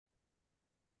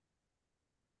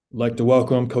I'd like to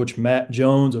welcome Coach Matt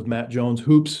Jones of Matt Jones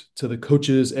Hoops to the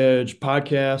Coach's Edge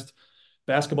podcast.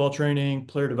 Basketball training,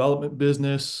 player development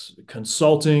business,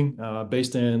 consulting,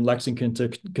 based in Lexington,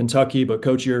 Kentucky. But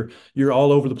Coach, you're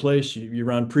all over the place. You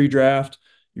run pre-draft,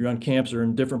 you run camps are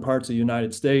in different parts of the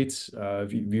United States.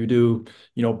 If you do,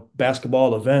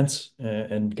 basketball events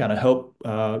and kind of help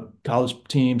college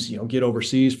teams, get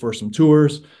overseas for some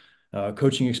tours,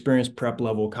 coaching experience, prep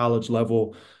level, college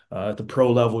level, at the pro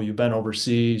level, you've been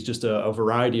overseas, just a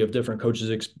variety of different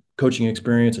coaching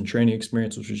experience and training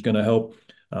experience, which is going to help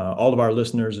all of our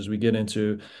listeners as we get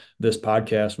into this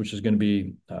podcast, which is going to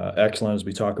be excellent as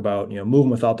we talk about, moving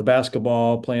without the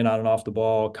basketball, playing on and off the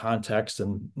ball, context,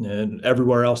 and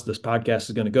everywhere else this podcast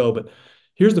is going to go. But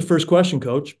here's the first question,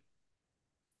 Coach.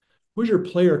 Who's your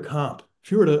player comp?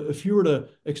 If you were to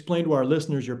explain to our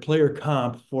listeners your player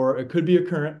comp for it could be a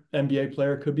current NBA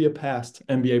player, could be a past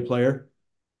NBA player.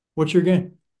 What's your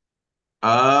game?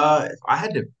 If I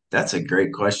had to, that's a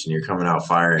great question. You're coming out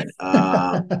firing.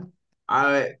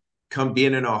 I come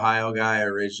being an Ohio guy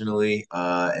originally,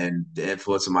 and the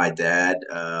influence of my dad.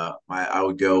 I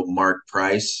would go Mark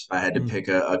Price. I had to Mm, pick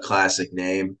a classic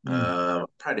name. mm.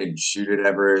 Probably didn't shoot it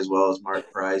ever as well as Mark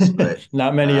Price, but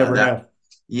Not many ever that have.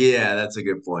 yeah, that's a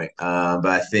good point. But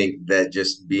I think that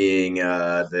just being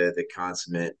the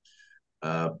consummate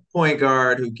point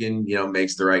guard who can,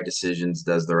 makes the right decisions,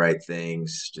 does the right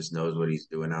things, just knows what he's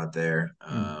doing out there.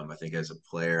 Mm, I think as a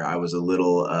player, I was a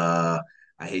little, I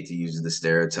hate to use the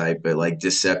stereotype, but like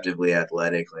deceptively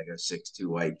athletic, like a 6'2"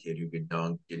 white kid who could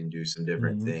dunk and do some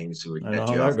different mm. things who would I know catch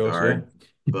how you that off goes. Yeah.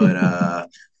 guard.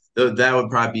 But that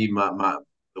would probably be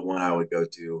the one I would go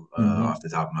to off Hmm. the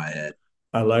top of my head.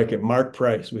 I like it. Mark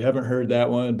Price. We haven't heard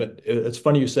that one, but it's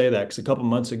funny you say that because a couple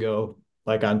months ago,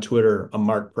 like on Twitter, a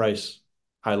Mark Price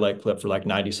highlight clip for like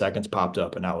 90 seconds popped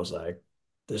up, and I was like,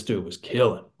 this dude was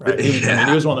killing, right? He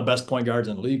Yeah. was one of the best point guards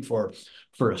in the league for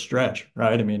a stretch,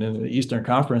 right? I mean, in the Eastern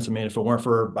Conference, I mean, if it weren't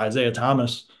for Isaiah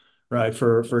Thomas, right,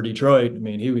 for Detroit, I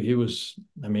mean, he was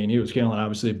killing.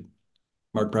 Obviously,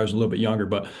 Mark Price was a little bit younger,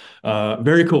 but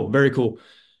very cool, very cool.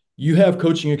 You have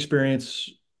coaching experience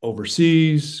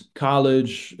overseas,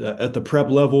 college, at the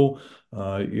prep level.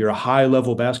 You're a high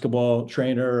level basketball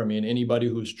trainer. I mean, anybody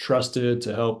who's trusted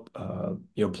to help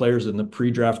players in the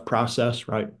pre-draft process,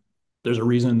 right? There's a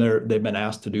reason they've been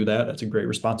asked to do that. That's a great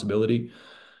responsibility.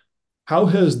 How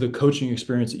has the coaching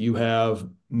experience that you have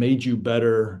made you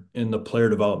better in the player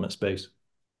development space?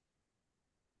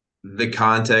 The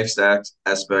context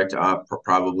aspect,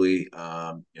 probably,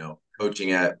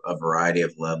 coaching at a variety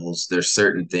of levels. There's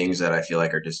certain things that I feel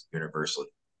like are just universally,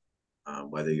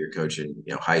 whether you're coaching,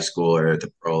 high school or at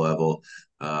the pro level.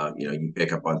 You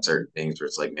pick up on certain things where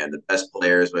it's like, man, the best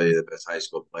players, whether you're the best high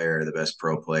school player or the best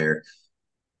pro player,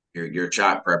 your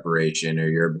shot preparation or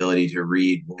your ability to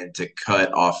read when to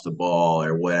cut off the ball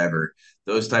or whatever,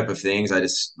 those type of things. I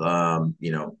just,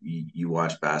 you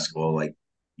watch basketball like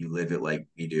you live it like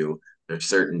we do. There's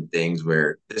certain things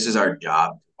where this is our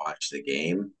job to watch the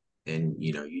game, and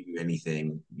you do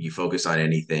anything, you focus on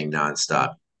anything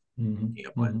nonstop. Mhm,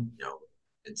 mhm.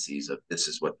 And sees of this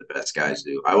is what the best guys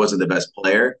do. I wasn't the best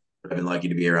player, but I've been lucky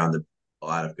to be around a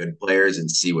lot of good players and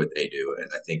see what they do, and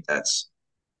I think that's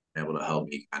able to help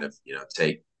me kind of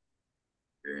take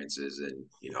experiences and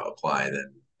apply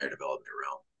them in their development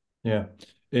realm. Yeah.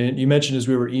 And you mentioned as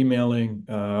we were emailing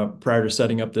prior to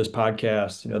setting up this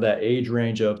podcast, that age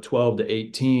range of 12 to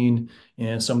 18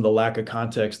 and some of the lack of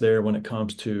context there when it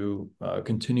comes to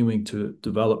continuing to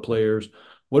develop players.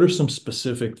 What are some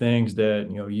specific things that,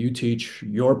 you teach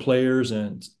your players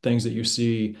and things that you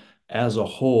see as a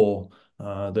whole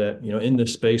that, in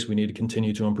this space we need to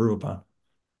continue to improve upon?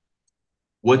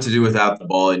 What to do without the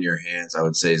ball in your hands, I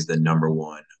would say, is the number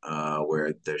one.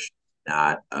 Where there's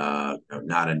not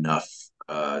enough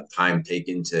time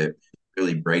taken to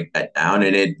really break that down,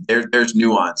 and there's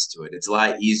nuance to it. It's a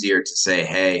lot easier to say,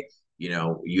 hey,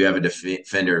 you have a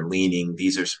defender leaning.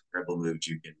 These are some dribble moves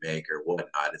you can make or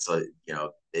whatnot. It's like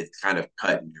it's kind of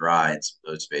cut and dry in some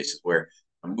of those spaces where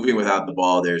moving without the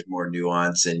ball, there's more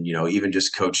nuance, and even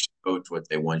just coach to coach what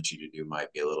they want you to do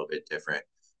might be a little bit different.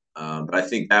 But I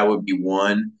think that would be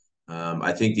one.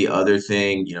 I think the other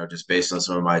thing, just based on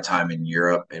some of my time in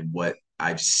Europe and what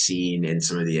I've seen in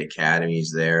some of the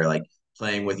academies there, like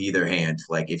playing with either hand.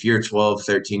 Like if you're 12,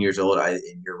 13 years old and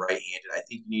you're right-handed, I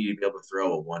think you need to be able to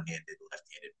throw a one-handed,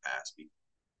 left-handed pass, be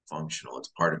functional. It's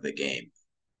part of the game.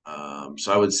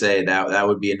 So I would say that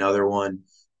would be another one.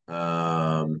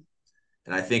 And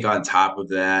I think on top of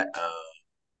that,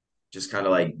 just kind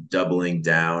of like doubling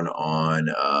down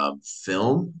on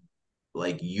film,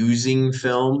 like using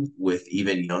film with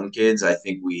even young kids. I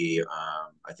think we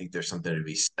I think there's something to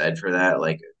be said for that.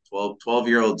 Like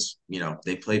 12-year-olds,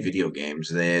 they play video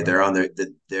games. Right. They're on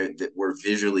we're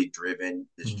visually driven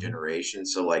this Hmm. generation.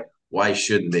 So like, why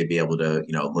shouldn't they be able to,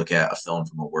 look at a film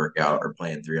from a workout or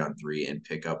playing 3-on-3 and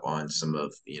pick up on some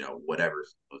of, whatever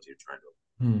skills you're trying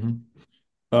to.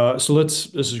 Hmm. So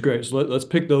this is great. So let's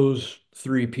pick those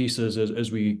three pieces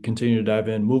as we continue to dive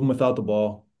in, moving without the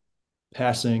ball,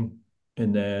 passing,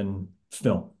 and then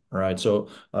film. All right. So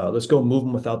let's go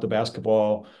moving without the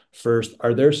basketball first.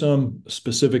 Are there some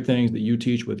specific things that you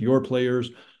teach with your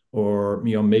players, or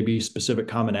maybe specific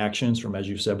common actions from, as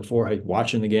you said before, hey,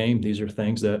 watching the game? These are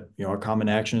things that are common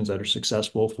actions that are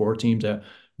successful for teams at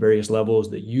various levels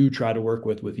that you try to work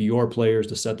with your players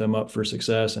to set them up for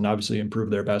success and obviously improve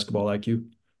their basketball IQ.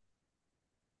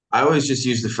 I always just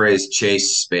use the phrase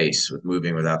chase space with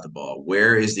moving without the ball.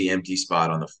 Where is the empty spot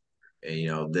on the floor?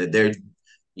 And, they're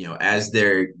as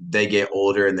they get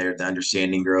older and the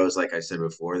understanding grows, like I said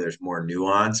before, there's more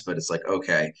nuance, but it's like,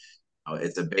 okay,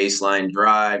 it's a baseline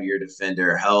drive. Your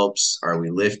defender helps. Are we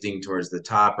lifting towards the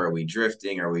top? Are we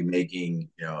drifting? Are we making,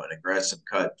 an aggressive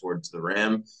cut towards the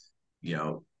rim? You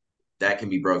know, that can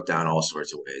be broke down all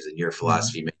sorts of ways. And your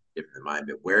philosophy Mhm. may be different than mine,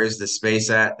 but where is the space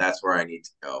at? That's where I need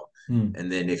to go. Mm.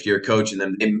 And then if you're coaching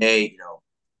them, they may,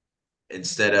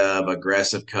 instead of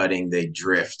aggressive cutting, they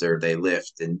drift or they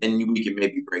lift. And then we can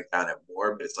maybe break down it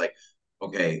more, but it's like,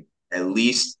 okay, at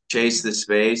least chase the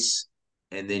space.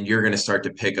 And then you're going to start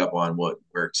to pick up on what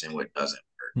works and what doesn't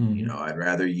work. Mhm. I'd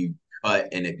rather you cut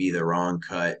and it be the wrong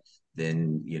cut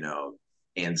than,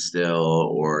 stand still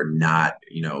or not,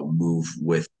 move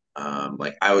with,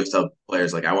 like I always tell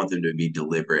players, like I want them to be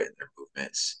deliberate in their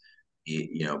movements,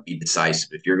 be decisive.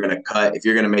 If you're going to cut, if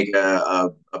you're going to make a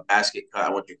basket cut,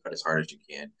 I want you to cut as hard as you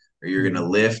can. Or you're going to Mhm.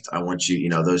 lift, I want you,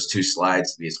 those two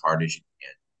slides to be as hard as you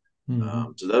can.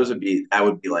 Mhm. So that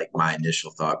would be like my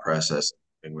initial thought process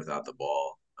without the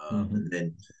ball. And Mhm.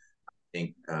 then I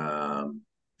think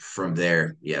from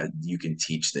there, yeah, you can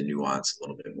teach the nuance a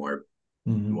little bit more.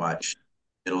 You Mhm. watch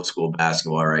middle school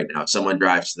basketball right now. If someone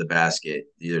drives to the basket,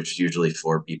 there's usually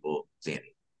four people standing.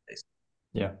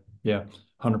 Yeah, yeah,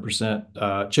 100%.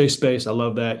 Chase space, I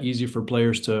love that. Easy for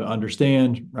players to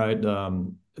understand, right?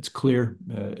 It's clear,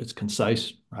 it's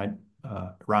concise, right?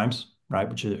 Rhymes, right?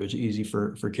 Which is easy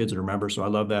for kids to remember. So I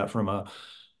love that from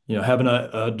having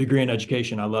a degree in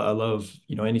education. I love,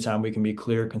 anytime we can be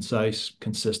clear, concise,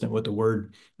 consistent with the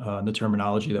word and the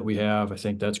terminology that we have. I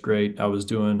think that's great. I was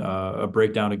doing a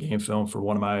breakdown of game film for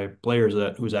one of my players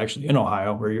who's actually in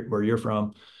Ohio, where you're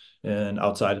from, and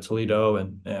outside of Toledo,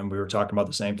 and we were talking about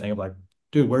the same thing of like,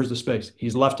 dude, where's the space?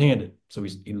 He's left-handed, so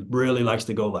he really likes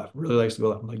to go left, really likes to go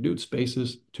left. I'm like, dude, space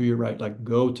is to your right, like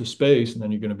go to space, and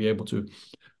then you're going to be able to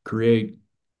create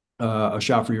a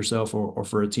shot for yourself or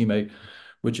for a teammate,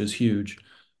 which is huge.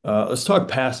 Let's talk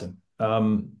passing.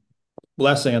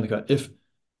 Last thing on the cut. If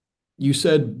you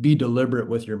said be deliberate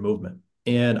with your movement,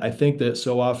 and I think that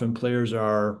so often players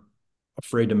are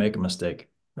afraid to make a mistake,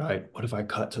 right? What if I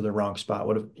cut to the wrong spot?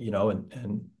 What if,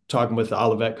 and talking with the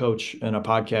Olivet coach in a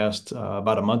podcast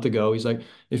about a month ago, he's like,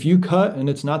 if you cut and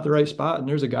it's not the right spot and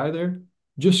there's a guy there,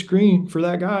 just screen for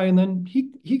that guy and then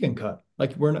he can cut.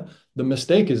 Like we're not, the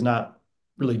mistake is not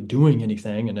really doing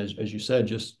anything. And as you said,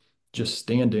 just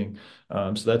standing.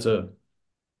 So that's a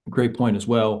great point as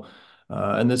well.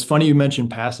 And it's funny you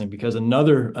mentioned passing because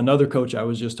another coach I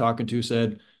was just talking to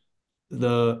said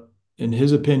the in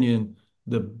his opinion,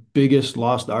 the biggest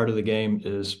lost art of the game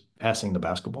is passing the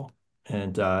basketball.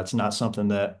 And it's not something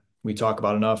that we talk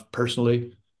about enough.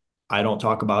 Personally, I don't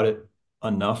talk about it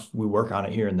enough. We work on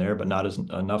it here and there, but not as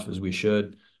enough as we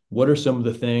should. What are some of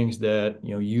the things that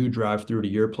you drive through to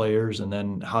your players, and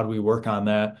then how do we work on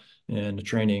that in the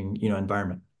training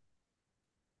environment?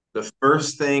 The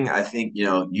first thing I think,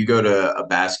 you go to a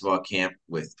basketball camp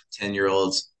with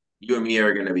 10-year-olds, you and me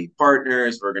are going to be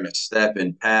partners. We're going to step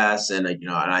and pass. And, and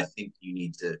I think you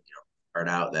need to, start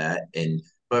out that.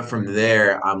 But from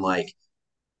there, I'm like,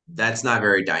 that's not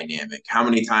very dynamic. How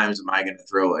many times am I going to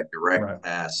throw a direct Right.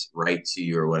 pass right to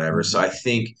you or whatever? So Mhm. I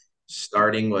think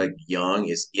starting like young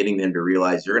is getting them to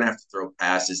realize you're going to have to throw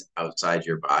passes outside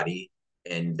your body.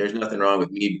 And there's nothing wrong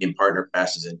with me being partner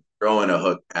passes and throwing a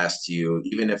hook pass to you,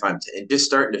 even if and just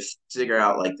starting to figure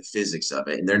out like the physics of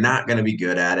it. And they're not going to be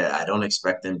good at it. I don't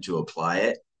expect them to apply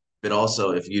it. But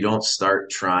also, if you don't start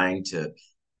trying to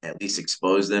at least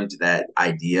expose them to that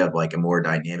idea of like a more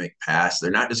dynamic pass, they're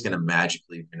not just going to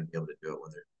magically going to be able to do it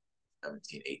when they're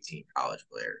 17, 18 college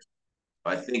players.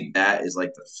 So I think that is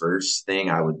like the first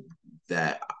thing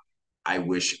that I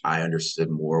wish I understood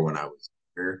more when I was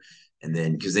younger. And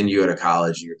then, because then you go to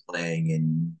college, you're playing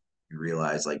and you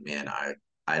realize like, man,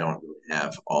 I don't really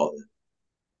have all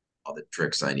all the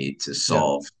tricks I need to Yeah.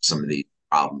 solve some of the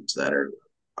problems that are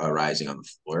arising on the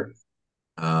floor.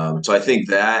 So I think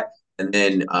that, and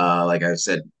then like I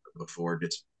said before,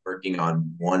 just working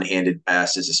on one-handed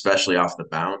passes, especially off the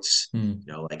bounce. Mm.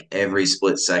 Like every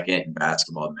split second in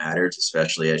basketball matters,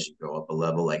 especially as you go up a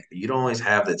level. Like you don't always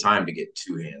have the time to get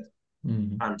two hands. Mm.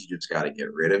 Sometimes you just got to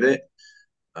get rid of it.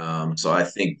 So I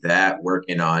think that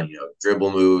working on,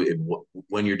 dribble move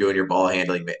when you're doing your ball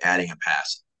handling, but adding a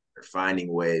pass or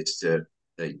finding ways to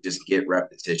just get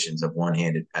repetitions of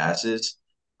one-handed passes.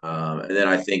 And then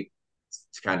I think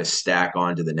to kind of stack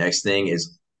on to the next thing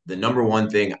is the number one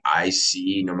thing I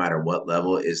see no matter what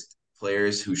level is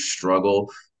players who struggle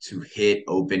to hit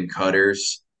open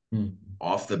cutters Mm.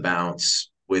 off the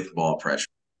bounce with ball pressure.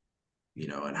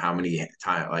 And how many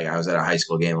times, like I was at a high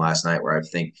school game last night where I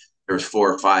think there was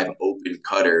 4 or 5 open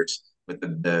cutters, but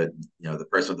the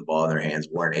person with the ball in their hands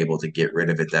weren't able to get rid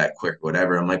of it that quick,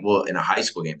 whatever. I'm like, well, in a high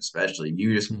school game especially,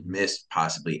 you just Mm. missed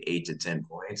possibly 8 to 10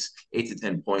 points. 8 to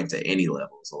 10 points at any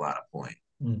level is a lot of points.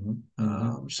 Mm.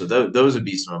 Mm. So those would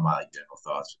be some of my general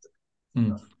thoughts with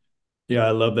Mm. Yeah,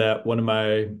 I love that. One of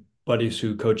my buddies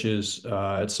who coaches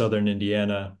at Southern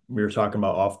Indiana, we were talking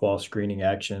about off-ball screening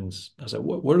actions. I said,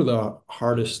 what are the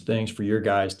hardest things for your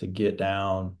guys to get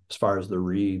down as far as the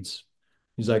reads?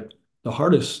 He's like, the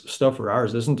hardest stuff for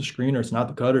ours isn't the screener, it's not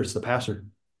the cutter, it's the passer,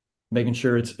 making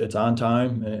sure it's on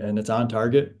time and it's on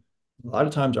target. A lot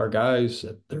of times our guys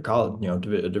at their college,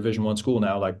 a Division One school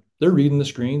now, like they're reading the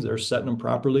screens, they're setting them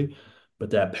properly, but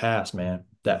that pass, man,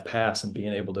 that pass and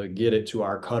being able to get it to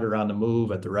our cutter on the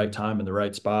move at the right time in the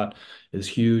right spot is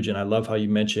huge. And I love how you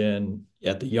mentioned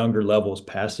at the younger levels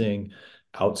passing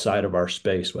outside of our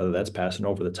space, whether that's passing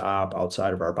over the top,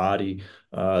 outside of our body.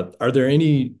 Are there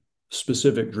any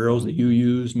specific drills that you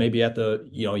use maybe at the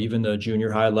even the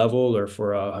junior high level or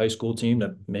for a high school team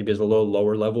that maybe is a little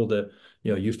lower level that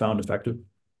you found effective?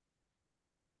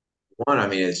 one. I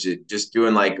mean, it's just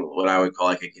doing like what I would call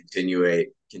like a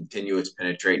continuous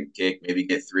penetrating kick. Maybe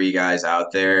get 3 guys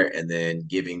out there and then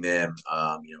giving them,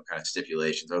 kind of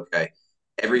stipulations. Okay,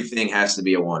 everything has to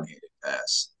be a one-handed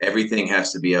pass. Everything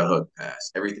has to be a hook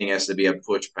pass. Everything has to be a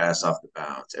push pass off the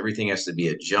bounce. Everything has to be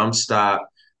a jump stop,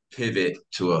 pivot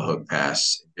to a hook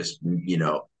pass. Just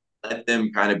let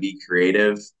them kind of be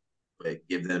creative, but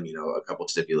give them a couple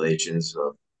stipulations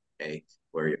of okay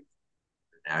where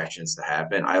actions to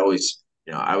happen. I was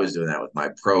doing that with my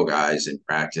pro guys in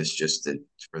practice just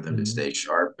for them to Mhm. stay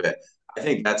sharp. But I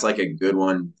think that's like a good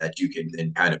one that you can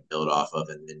then kind of build off of.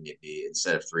 And then maybe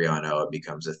instead of 3-on-0, it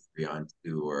becomes a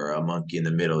 3-on-2 or a monkey in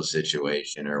the middle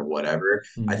situation or whatever.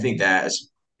 I think Mhm. that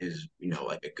is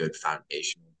like a good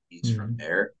foundational piece from Mhm.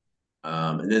 there.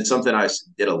 And then something I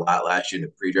did a lot last year in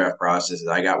the pre-draft process is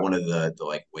I got one of the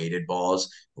like weighted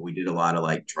balls. We did a lot of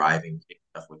like driving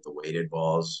stuff with the weighted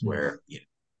balls Mhm. where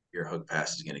your hook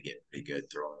pass is going to get pretty good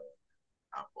throwing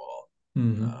a top ball.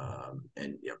 Mhm.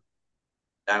 And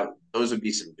that those would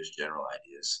be some just general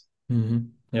ideas.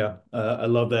 Mhm. Yeah, I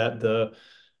love that.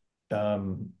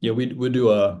 We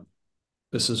do a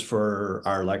this is for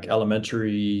our like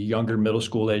elementary, younger middle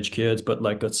school age kids, but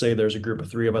like let's say there's a group of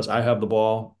 3 of us. I have the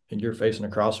ball and you're facing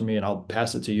across from me and I'll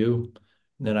pass it to you.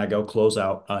 And then I go close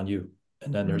out on you.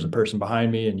 And then there's a Mm-hmm. person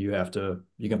behind me and you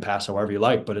can pass however you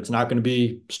like, but it's not going to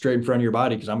be straight in front of your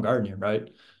body because I'm guarding you, right?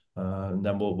 And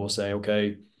then we'll say,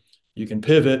 okay, you can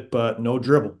pivot, but no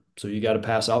dribble. So you got to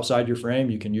pass outside your frame.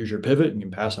 You can use your pivot. You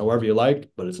can pass however you like,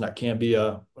 but it's not can't be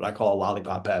a what I call a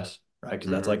lollipop pass, right?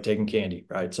 Because that's Mm-hmm. like taking candy,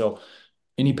 right? So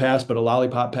any pass but a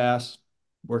lollipop pass,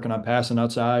 working on passing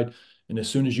outside. And as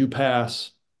soon as you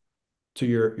pass to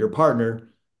your partner,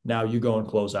 now you go and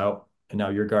close out. And now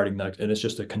you're guarding that. And it's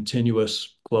just a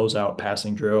continuous closeout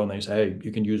passing drill. And they say, hey,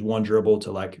 you can use one dribble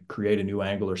to like create a new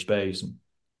angle or space and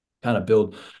kind of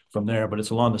build from there. But it's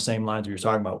along the same lines you're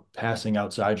talking about passing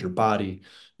outside your body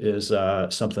is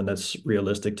something that's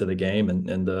realistic to the game.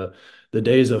 And the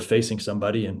days of facing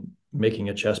somebody and making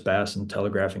a chest pass and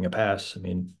telegraphing a pass. I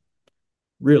mean,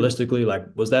 realistically, like,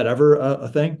 was that ever a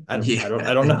thing? Yeah.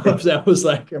 I don't know if that was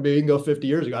like, I mean, you can go 50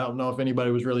 years ago. I don't know if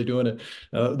anybody was really doing it.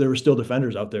 There were still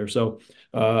defenders out there. So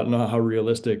I don't know how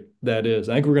realistic that is.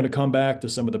 I think we're going to come back to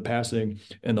some of the passing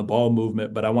and the ball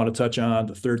movement, but I want to touch on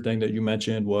the third thing that you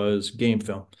mentioned was game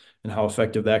film and how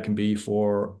effective that can be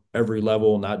for every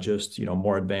level, not just,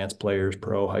 more advanced players,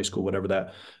 pro, high school, whatever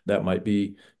that might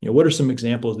be. What are some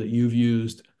examples that you've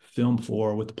used film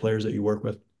for with the players that you work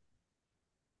with?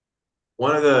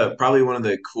 Probably one of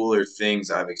the cooler things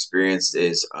I've experienced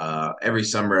is every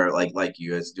summer, like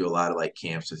you guys do a lot of like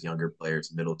camps with younger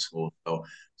players, middle school. So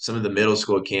some of the middle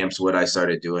school camps, what I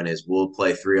started doing is we'll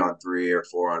play 3-on-3 or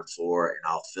 4-on-4, and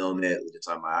I'll film it. It's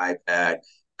on my iPad,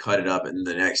 cut it up, and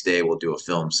the next day we'll do a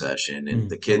film session. And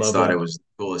the I kids love thought it that. was the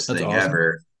coolest That's thing awesome.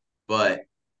 ever. But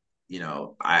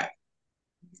I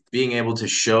being able to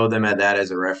show them at that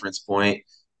as a reference point,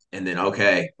 and then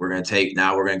okay, we're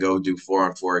gonna go do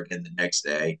 4-on-4 again the next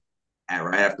day, and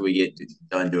right after we get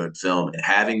done doing film, and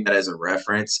having that as a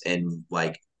reference, and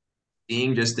like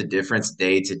seeing just the difference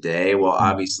day to day. Well, Mm.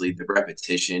 obviously the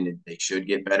repetition they should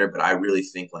get better, but I really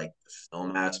think like the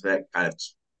film aspect kind of.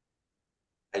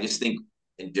 I just think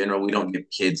in general we don't give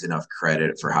kids enough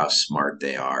credit for how smart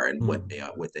they are and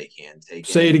Mm. what they can take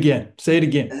Say it in. again. Say it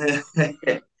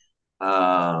again.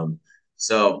 um,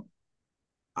 so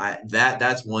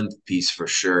that's one piece for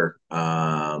sure.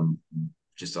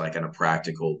 Just like on a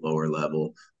practical lower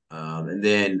level. And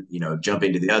then,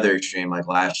 jumping to the other extreme, like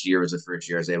last year was the first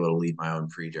year I was able to lead my own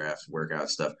pre-draft workout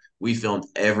stuff. We filmed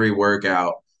every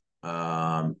workout.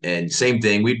 And same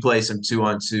thing, we'd play some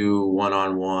 2-on-2,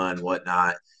 1-on-1,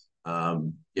 whatnot.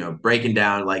 Breaking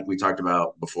down, like we talked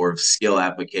about before, skill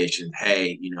application.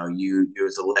 Hey, you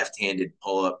use a left-handed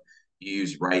pull-up, you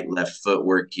use right, left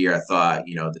footwork here. I thought,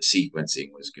 the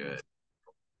sequencing was good.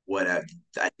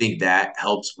 I think that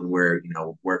helps when we're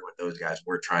working with those guys.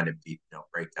 We're trying to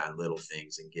break down little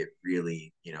things and get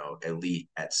really elite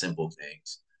at simple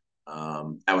things.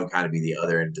 That would kind of be the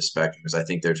other end of the spectrum, because I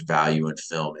think there's value in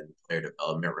film and player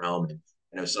development realm. And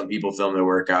I know some people film their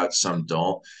workouts, some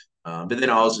don't. But then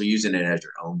also using it as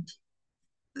your own,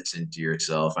 listen to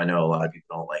yourself. I know a lot of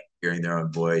people don't like hearing their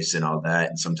own voice and all that,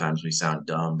 and sometimes we sound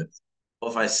dumb. But well,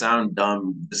 if I sound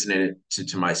dumb listening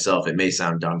to myself, it may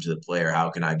sound dumb to the player. How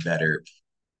can I better,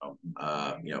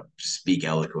 speak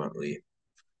eloquently?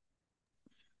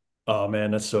 Oh man,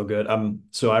 that's so good. I'm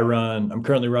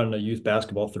currently running a youth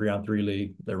basketball 3-on-3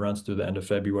 league that runs through the end of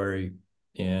February.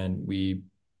 And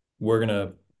we're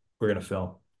gonna we're gonna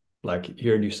film. Like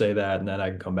hearing you say that, and then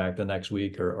I can come back the next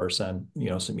week or send,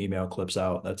 some email clips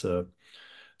out.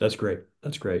 That's great.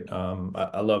 That's great.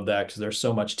 I love that because there's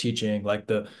so much teaching. Like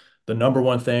the number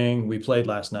one thing we played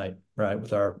last night, right,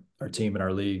 with our team in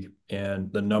our league,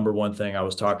 and the number one thing I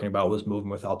was talking about was moving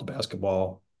without the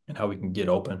basketball and how we can get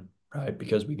open, right?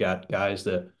 Because we got guys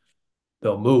that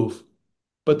they'll move,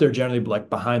 but they're generally like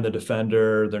behind the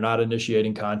defender. They're not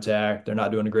initiating contact. They're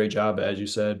not doing a great job, as you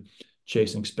said,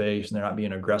 chasing space, and they're not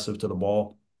being aggressive to the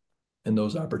ball in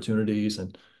those opportunities.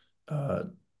 And uh,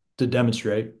 to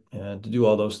demonstrate and to do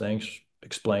all those things,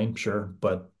 explain, sure.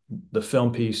 But the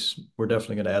film piece, we're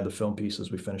definitely going to add the film piece as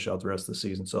we finish out the rest of the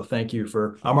season. So thank you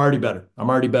for, I'm already better. I'm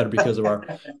already better because of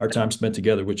our time spent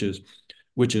together, which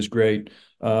is great.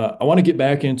 I want to get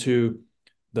back into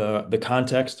the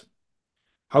context.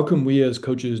 How can we as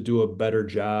coaches do a better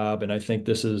job? And I think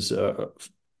this is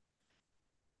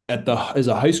as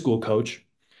a high school coach,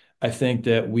 I think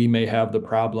that we may have the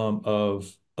problem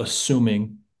of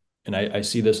assuming, and I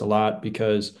see this a lot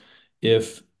because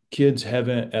if kids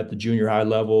haven't at the junior high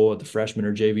level, at the freshman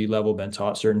or JV level, been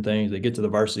taught certain things, they get to the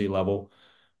varsity level,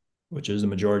 which is the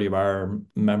majority of our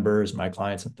members, my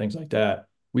clients, and things like that.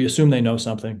 We assume they know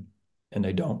something, and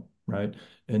they don't, right?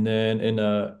 And then in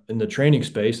the training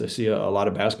space, I see a lot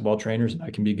of basketball trainers, and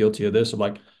I can be guilty of this. Of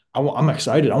like, I'm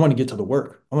excited. I want to get to the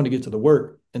work. I want to get to the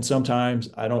work. And sometimes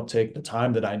I don't take the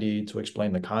time that I need to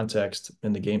explain the context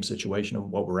in the game situation of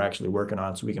what we're actually working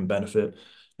on, so we can benefit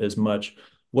as much.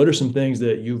 What are some things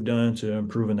that you've done to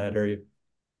improve in that area?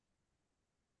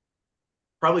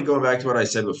 Probably going back to what I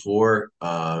said before,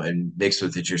 and mixed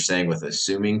with what you're saying with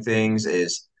assuming things,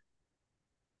 is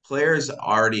players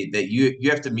already that you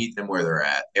have to meet them where they're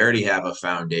at. They already have a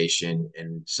foundation,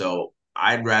 and so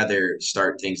I'd rather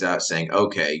start things out saying,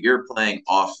 okay, you're playing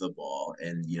off the ball,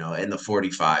 and in the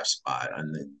 45 spot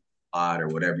on the spot or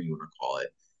whatever you want to call it.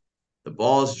 The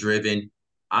ball's driven.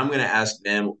 I'm going to ask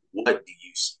them, what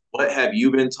have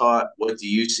you been taught? What do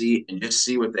you see? And just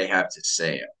see what they have to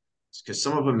say. Because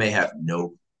some of them may have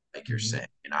no, like you're Mhm. saying,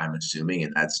 and I'm assuming,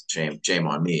 and that's shame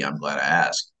on me. I'm glad I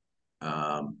asked.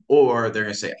 Or they're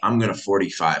going to say, I'm going to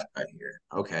 45 cut here.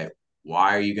 Okay.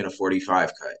 Why are you going to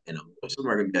 45 cut? And most of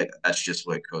them are going to be like, that's just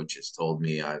what coaches told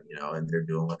me, and they're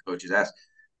doing what coaches ask.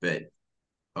 But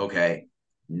okay,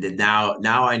 now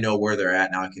I know where they're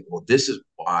at. Now I can, well, this is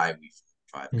why we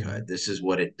five cut. Mhm. This is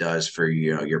what it does for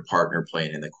your partner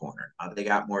playing in the corner. Now they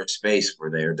got more space for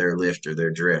their lift or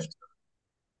their drift.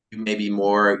 You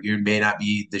may not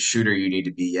be the shooter you need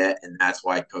to be yet, and that's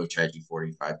why coach had you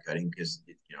 45 cutting, because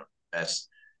the best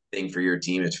thing for your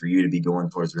team is for you to be going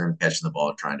towards the rim, catching the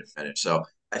ball, trying to finish. So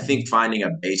I think finding a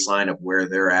baseline of where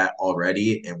they're at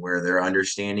already and where their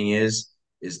understanding is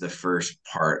the first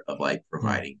part of like Mhm.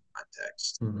 providing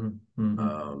context. Mhm. Mhm.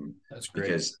 Um, That's great.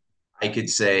 because I could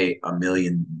say a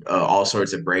million, all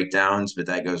sorts of breakdowns, but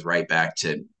that goes right back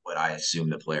to what I assume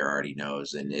the player already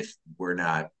knows. And if we're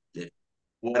not, if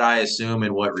what I assume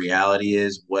and what reality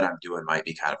is, what I'm doing might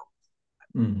be kind of.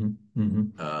 Mm-hmm.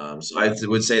 Mm-hmm. So I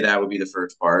would say that would be the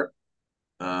first part.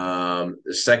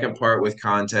 The second part with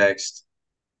context,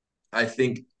 I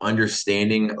think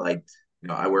understanding, like,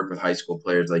 I work with high school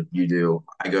players like you do.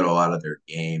 I go to a lot of their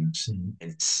games Mm-hmm.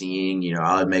 and seeing,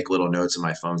 I'll make little notes on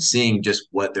my phone, seeing just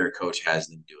what their coach has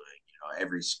them doing.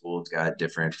 Every school's got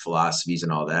different philosophies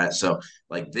and all that. So,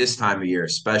 like this time of year,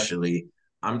 especially,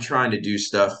 I'm trying to do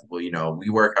stuff. Well, we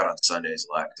work out on Sundays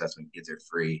a lot because that's when kids are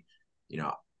free. You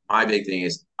know, my big thing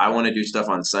is I want to do stuff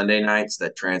on Sunday nights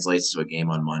that translates to a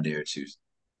game on Monday or Tuesday.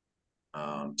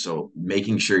 So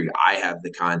making sure I have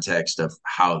the context of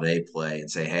how they play and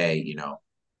say, hey,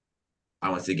 I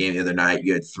went to the game the other night.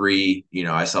 You had three,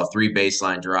 I saw three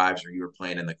baseline drives, or you were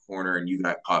playing in the corner and you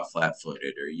got caught flat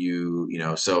footed,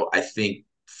 or so I think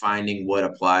finding what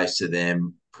applies to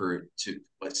them to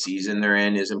what season they're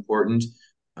in is important.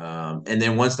 And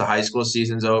then once the high school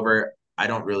season's over, I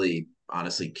don't really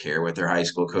honestly care what their high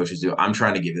school coaches do. I'm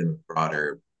trying to give them a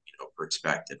broader,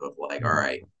 perspective of like, all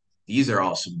right, these are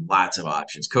also lots of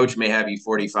options. Coach may have you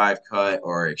 45 cut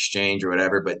or exchange or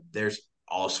whatever, but there's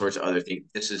all sorts of other things.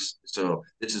 This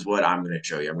is what I'm going to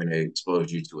show you. I'm going to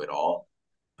expose you to it all.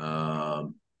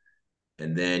 And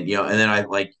then, I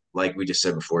like we just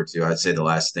said before too, I'd say the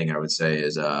last thing I would say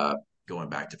is going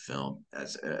back to film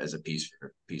as a piece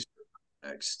for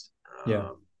context. Yeah,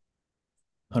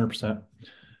 100%.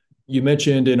 You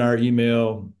mentioned in our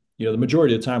email, the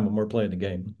majority of the time when we're playing the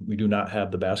game, we do not have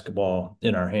the basketball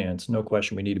in our hands. No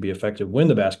question, we need to be effective when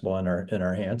the basketball in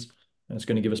our hands. And it's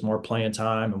going to give us more playing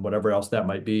time and whatever else that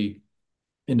might be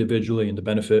individually and to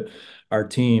benefit our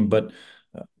team. But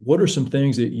what are some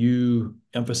things that you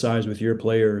emphasize with your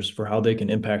players for how they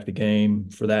can impact the game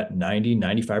for that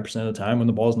 90-95% of the time when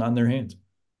the ball's not in their hands?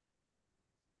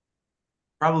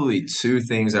 Probably two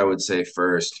things I would say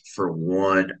first. For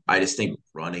one, I just think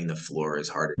running the floor is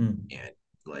harder Hmm. and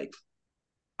like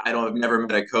I've never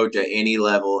met a coach at any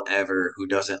level ever who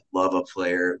doesn't love a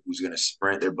player who's going to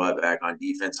sprint their butt back on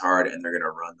defense hard and they're going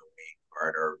to run the wing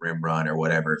hard or rim run or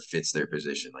whatever fits their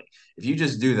position. Like if you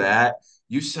just do that,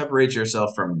 you separate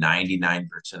yourself from 99%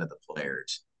 of the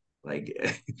players. Like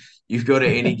you go to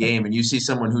any game and you see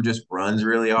someone who just runs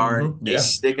really hard, they Yeah.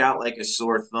 stick out like a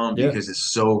sore thumb Yeah. because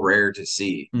it's so rare to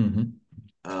see. Hmm.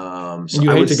 So And you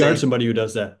I hate would to guard say somebody who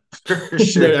does that. for Every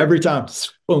sure. time,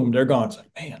 boom, they're gone. It's like,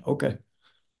 man, okay,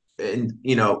 And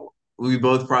we've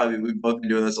both been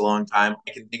doing this a long time.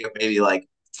 I can think of maybe like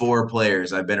four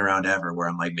players I've been around ever where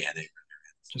I'm like, man, they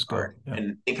just hard. go. Yeah.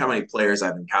 And think how many players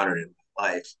I've encountered in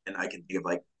my life, and I can think of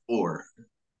like four.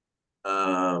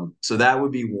 So that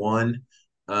would be one.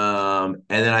 And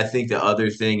then I think the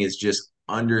other thing is just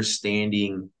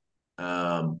understanding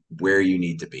where you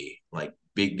need to be, like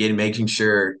making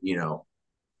sure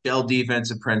shell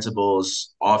defensive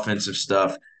principles, offensive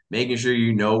stuff, making sure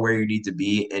you know where you need to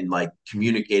be and like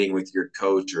communicating with your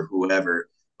coach or whoever,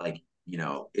 like,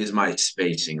 is my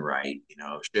spacing right?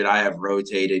 Should I have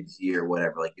rotated here,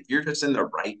 whatever? Like if you're just in the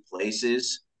right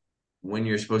places when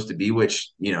you're supposed to be,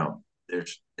 which,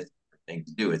 there's a thing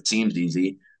to do. It seems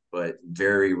easy, but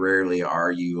very rarely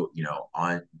are you,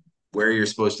 on where you're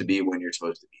supposed to be when you're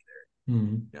supposed to be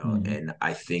Hmm. and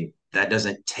I think that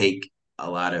doesn't take a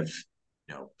lot of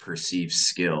perceived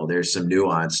skill. There's some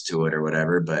nuance to it or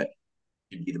whatever, but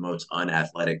you'd be the most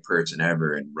unathletic person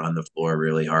ever and run the floor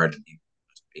really hard and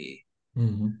be.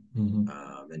 Hmm. Hmm.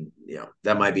 And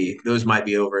those might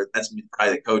be over. That's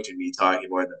probably the coach and me talking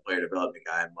more than the player development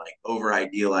guy. I'm like over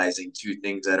idealizing two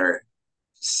things that are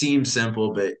seem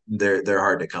simple, but they're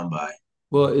hard to come by.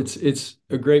 Well, it's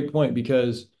a great point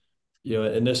because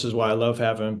and this is why I love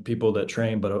having people that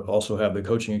train, but also have the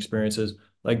coaching experiences.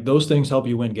 Like those things help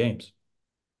you win games,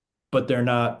 but they're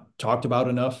not talked about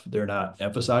enough. They're not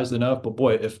emphasized enough. But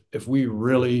boy, if we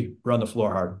really run the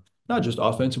floor hard, not just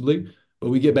offensively, but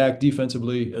we get back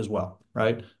defensively as well,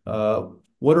 right?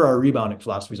 What are our rebounding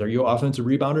philosophies? Are you an offensive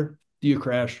rebounder? Do you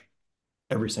crash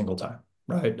every single time,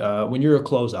 right? When you're a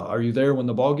closeout, are you there when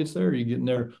the ball gets there? Or are you getting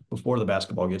there before the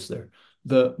basketball gets there?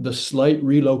 The slight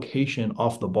relocation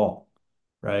off the ball,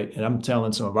 right? And I'm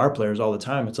telling some of our players all the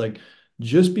time, it's like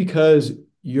just because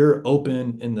you're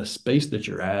open in the space that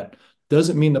you're at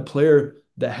doesn't mean the player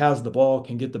that has the ball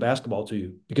can get the basketball to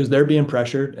you because they're being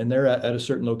pressured and they're at a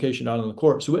certain location out on the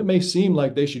court. So it may seem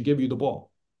like they should give you the ball.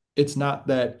 It's not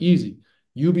that easy.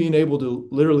 You being able to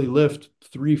literally lift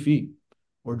 3 feet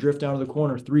or drift down to the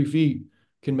corner 3 feet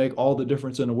can make all the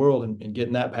difference in the world and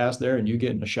getting that pass there and you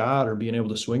getting a shot or being able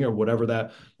to swing or whatever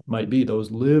might be.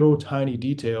 Those little tiny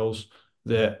details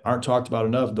that aren't talked about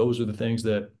enough, those are the things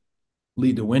that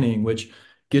lead to winning, which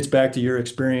gets back to your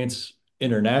experience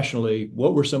internationally.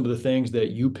 What were some of the things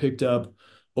that you picked up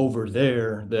over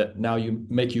there that now you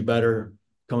make you better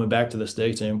coming back to the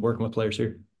States and working with players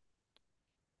here?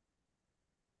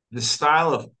 The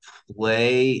style of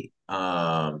play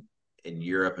in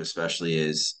Europe, especially,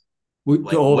 is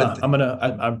like Hold what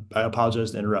on. I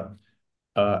apologize to interrupt.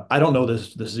 I don't know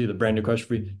this. This is either brand new question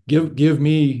for you. Give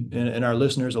me and our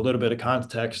listeners a little bit of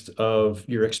context of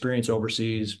your experience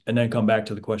overseas, and then come back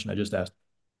to the question I just asked.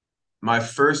 my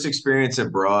first experience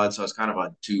abroad. So I was kind of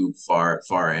on two far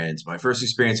ends. My first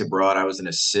experience abroad, I was an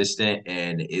assistant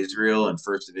in Israel, in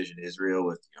First Division Israel,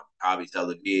 with Maccabi Tel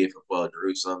Aviv, Hapoel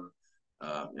Jerusalem.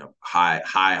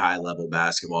 High level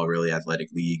basketball, really athletic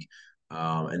league.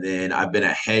 And then I've been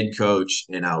a head coach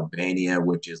in Albania,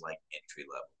 which is like entry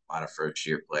level. A lot of first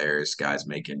year players, guys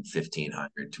making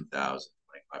 1,500, 2,000,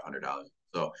 like $500.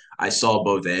 So I saw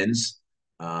both ends.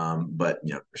 But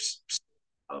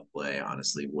of play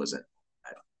honestly wasn't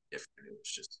that different. It was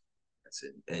just that's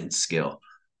it and skill.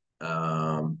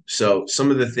 So some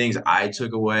of the things I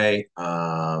took away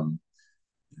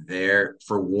there,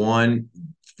 for one,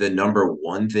 the number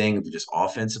one thing just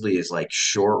offensively is like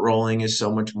short rolling is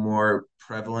so much more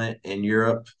prevalent in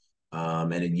Europe.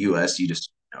 And in US, you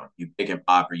just you pick and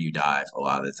pop or you dive a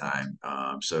lot of the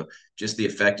time. So just the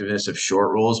effectiveness of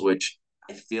short rolls, which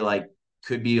I feel like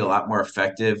could be a lot more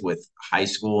effective with high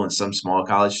school and some small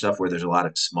college stuff where there's a lot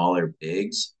of smaller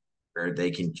bigs where they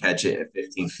can catch it at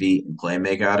 15 feet and play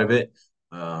make out of it.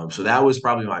 So that was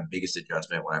probably my biggest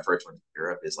adjustment when I first went to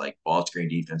Europe, is like ball screen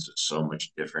defense was so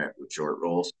much different with short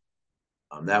rolls.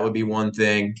 That would be one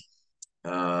thing.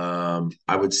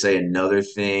 I would say another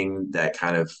thing that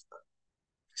kind of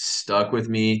stuck with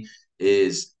me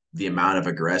is the amount of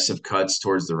aggressive cuts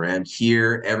towards the rim.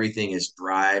 Here, everything is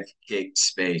drive, kick,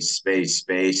 space,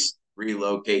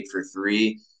 relocate for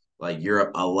three. Like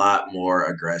Europe, a lot more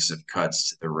aggressive cuts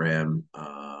to the rim,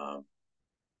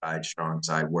 side, strong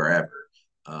side, wherever.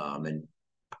 And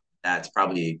that's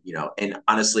probably, and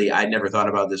honestly, I never thought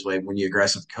about it this way. When you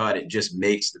aggressive cut, it just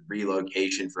makes the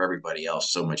relocation for everybody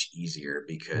else so much easier,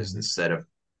 because Mhm. instead of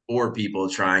four people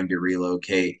trying to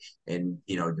relocate and,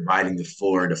 dividing the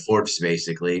floor into fourths,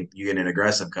 basically, you get an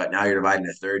aggressive cut. Now you're dividing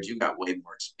the thirds. You've got way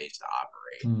more space to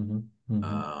Mhm. Mhm.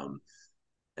 operate.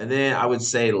 And then I would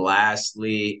say,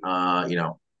 lastly,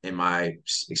 in my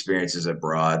experiences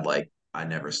abroad, like I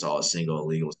never saw a single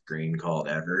illegal screen called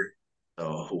ever.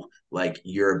 So, like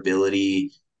your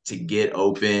ability to get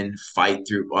open, fight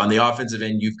through on the offensive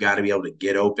end, you've got to be able to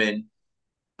get open.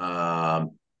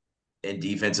 Um, and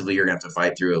defensively, you're gonna have to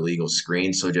fight through illegal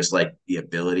screens. So just like the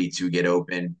ability to get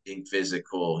open, being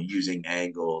physical, using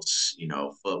angles,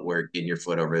 footwork, getting your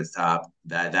foot over the top.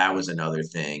 That was another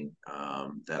thing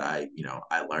that I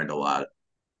learned a lot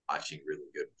watching really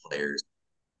good players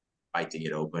fight to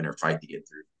get open or fight to get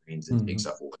through screens and take Mhm.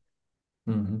 stuff away.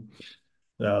 Mhm.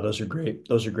 No, those are great.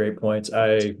 Those are great points.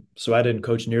 I didn't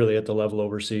coach nearly at the level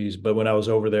overseas, but when I was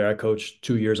over there, I coached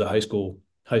 2 years of high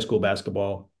school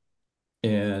basketball,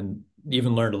 and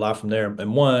even learned a lot from there.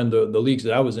 And one, the leagues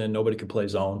that I was in, nobody could play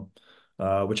zone,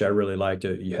 which I really liked.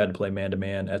 You had to play man to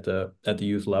man at the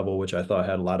youth level, which I thought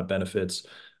had a lot of benefits.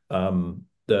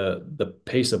 The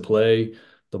pace of play,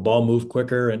 the ball moved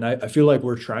quicker, and I feel like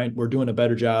we're doing a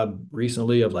better job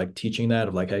recently of like teaching that,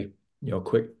 of like, hey,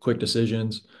 quick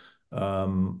decisions.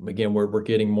 Again, we're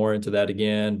getting more into that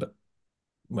again, but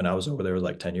when I was over there, it was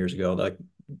like 10 years ago. Like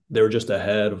they were just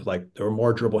ahead of, like, there were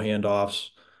more dribble handoffs.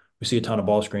 We see a ton of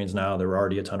ball screens now. There were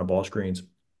already a ton of ball screens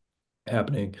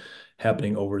happening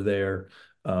happening over there.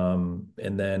 And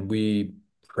then we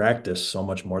practiced so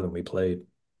much more than we played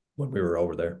when we were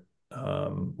over there.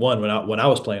 One, when I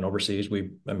was playing overseas,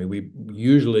 we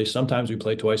usually, sometimes we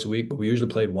played twice a week, but we usually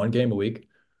played one game a week,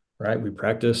 right? We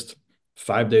practiced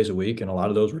 5 days a week, and a lot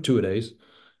of those were 2 days,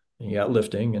 and you got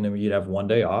lifting, and then you'd have one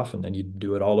day off, and then you'd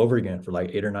do it all over again for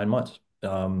like 8 or 9 months.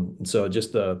 And so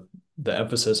just the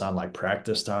emphasis on like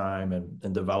practice time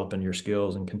and developing your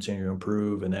skills and continue to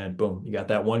improve, and then boom, you got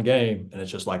that one game, and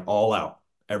it's just like all out,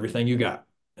 everything you got,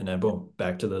 and then boom,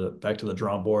 back to the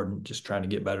drawing board and just trying to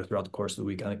get better throughout the course of the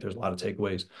week. I think there's a lot of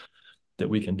takeaways that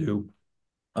we can do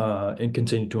and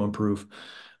continue to improve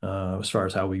as far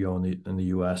as how we go in the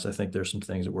U.S. I think there's some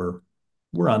things that we're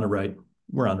on the right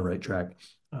we're on the right track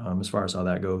as far as how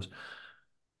that goes.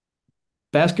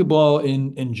 Basketball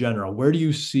in general, where do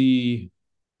you see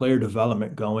player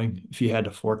development going if you had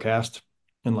to forecast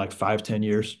in like 5, 10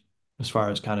 years, as far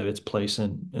as kind of its place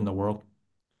in the world?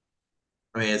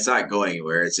 I mean, it's not going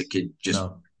anywhere. It's a kid just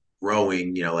No.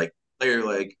 growing, like player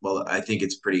like, well, I think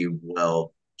it's pretty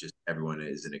well, just everyone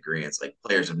is in agreement. Like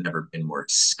players have never been more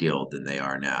skilled than they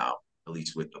are now, at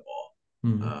least with the ball.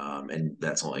 Mm-hmm. And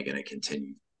that's only going to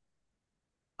continue.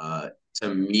 Uh,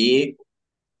 to me,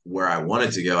 where I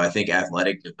wanted to go, I think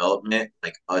athletic development,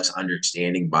 like us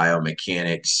understanding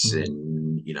biomechanics Mm-hmm. and,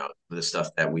 the stuff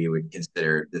that we would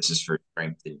consider this is for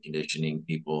strength and conditioning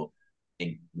people. I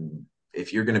think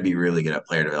if you're going to be really good at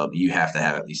player development, you have to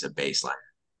have at least a baseline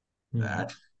for Mm-hmm.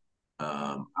 that.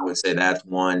 I would say that's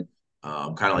one,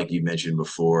 kind of like you mentioned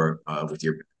before with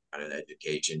your kind of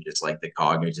education, just like the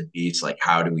cognitive piece, like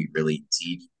how do we really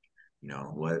teach?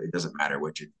 What it doesn't matter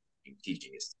what you're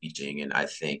teaching is teaching, and I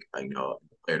think the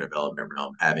player development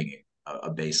realm having a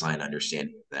baseline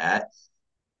understanding of that.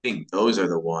 I think those are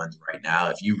the ones right now.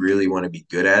 If you really want to be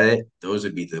good at it, those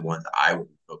would be the ones I would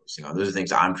be focusing on. Those are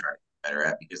things I'm trying to get better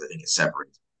at because I think it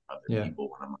separates other Yeah. people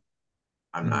when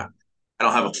I'm Mm-hmm. not. I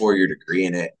don't have a 4-year degree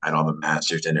in it. I don't have a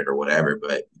master's in it or whatever.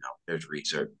 But there's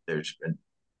research, there's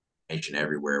information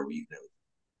everywhere where you can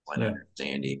find Yeah.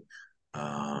 understanding.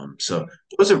 So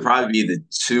those would probably be the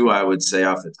two I would say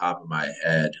off the top of my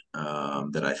head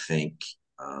that I think.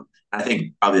 I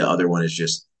think probably the other one is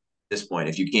just at this point.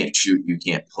 If you can't shoot, you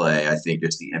can't play. I think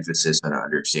just the emphasis on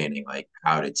understanding like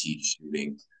how to teach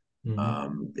shooting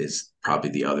Mm-hmm. is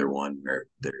probably the other one where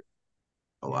there's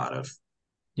a lot of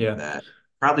Yeah. that.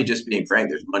 Probably just being frank,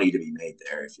 there's money to be made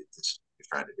there if it's what you're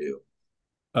trying to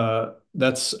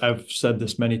do. I've said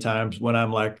this many times when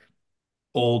I'm like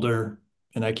older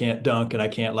and I can't dunk and I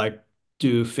can't like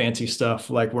do fancy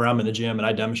stuff like where I'm in the gym and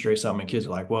I demonstrate something and kids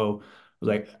are like, whoa, I was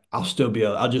like,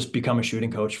 I'll just become a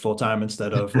shooting coach full time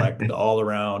instead of like the all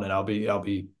around and I'll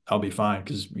be fine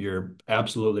because you're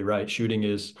absolutely right. Shooting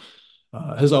is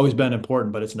has always been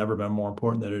important, but it's never been more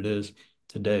important than it is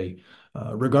today.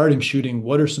 Regarding shooting,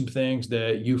 what are some things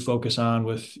that you focus on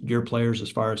with your players as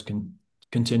far as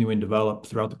continuing to develop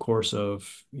throughout the course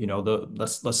of, the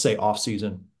let's say off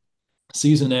season?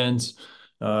 Season ends,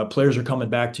 players are coming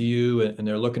back to you and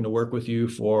they're looking to work with you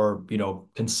for,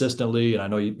 consistently. And I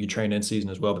know you train in season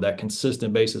as well, but that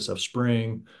consistent basis of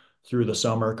spring through the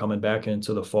summer, coming back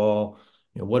into the fall,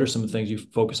 what are some of the things you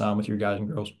focus on with your guys and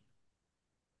girls?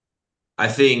 I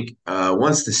think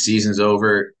once the season's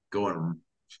over, go and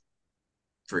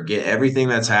forget everything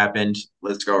that's happened.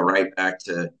 Let's go right back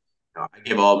to, I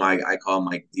give all I call them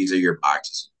like, these are your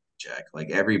boxes check.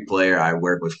 Like every player I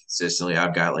work with consistently,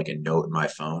 I've got like a note in my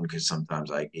phone because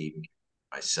sometimes I even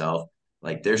myself,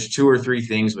 like there's two or three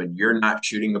things when you're not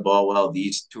shooting the ball well,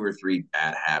 these two or three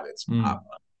bad habits pop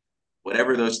Mm, up.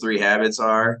 Whatever those three habits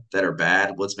are that are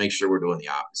bad, let's make sure we're doing the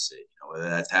opposite. Whether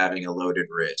that's having a loaded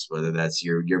wrist, whether that's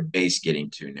your base getting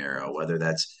too narrow, whether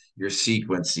that's your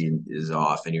sequencing is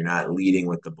off and you're not leading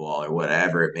with the ball or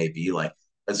whatever it may be. Like,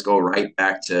 let's go right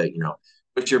back to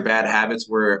what your bad habits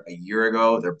were a year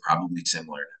ago. They're probably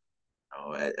similar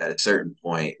now. At a certain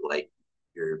point, like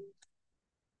your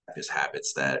just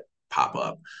habits that pop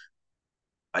up.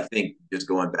 I think just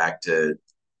going back to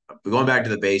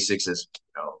the basics is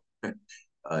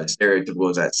stereotypical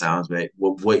as that sounds, but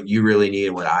what you really need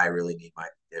and what I really need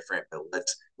might be different. But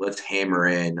let's hammer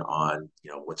in on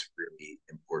what's really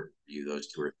important for you, those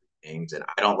two or three things. And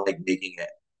I don't like making it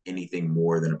anything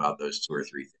more than about those two or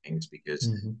three things because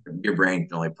mhm. your brain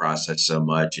can only process so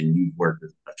much. And you've worked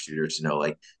with enough shooters to know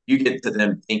like you get to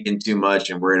them thinking too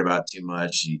much and worried about too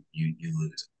much, you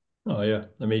lose. Oh yeah.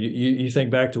 I mean, you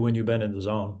think back to when you've been in the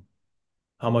zone,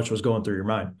 how much was going through your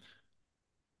mind?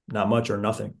 Not much or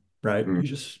nothing, right? Mm. You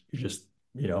just,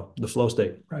 the flow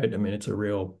state, right? I mean, it's a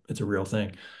real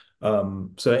thing.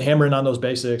 So hammering on those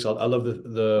basics, I love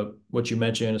the what you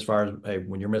mentioned as far as, hey,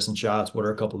 when you're missing shots, what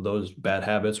are a couple of those bad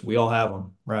habits? We all have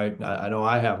them, right? I know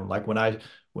I have them. Like when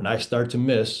I start to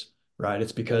miss, right,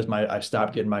 it's because I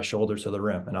stopped getting my shoulder to the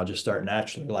rim, and I'll just start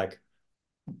naturally like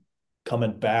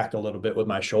coming back a little bit with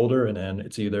my shoulder, and then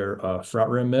it's either a front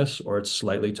rim miss or it's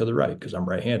slightly to the right because I'm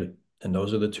right-handed. And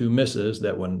those are the two misses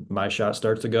that when my shot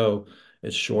starts to go,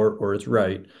 it's short or it's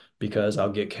right because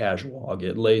I'll get casual. I'll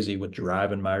get lazy with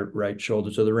driving my right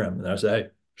shoulder to the rim. And I say, hey,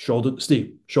 shoulder,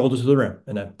 Steve, shoulder to the rim.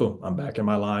 And then boom, I'm back in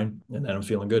my line and then I'm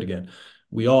feeling good again.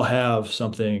 We all have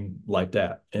something like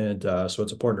that. And so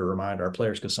it's important to remind our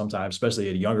players because sometimes, especially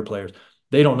at younger players,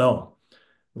 they don't know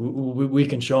we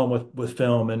can show them with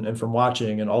film and from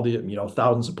watching and all the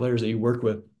thousands of players that you work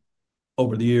with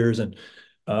over the years. And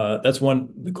that's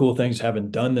one of the cool things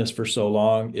having done this for so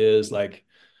long is like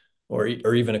or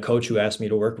even a coach who asked me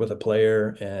to work with a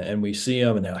player and we see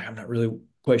them and they're like, I'm not really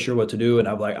quite sure what to do, and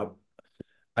I'm like,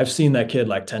 I've seen that kid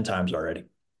like 10 times already.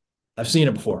 I've seen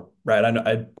it before, right? I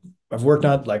know I've worked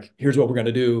on, like, here's what we're going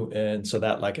to do. And so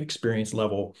that like experience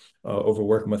level over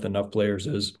working with enough players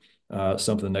is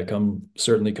something that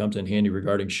certainly comes in handy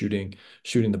regarding shooting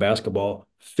the basketball.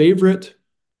 Favorite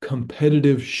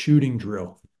competitive shooting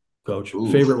drill, coach?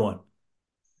 Ooh, Favorite one?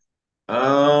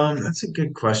 that's a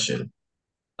good question.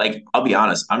 Like, I'll be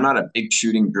honest, I'm not a big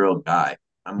shooting drill guy.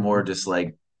 I'm more Mhm. just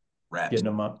like reps. Getting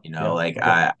them up. You know, Yeah. like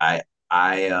Okay.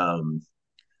 I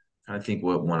trying to think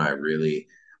what one I really.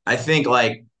 I think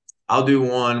like I'll do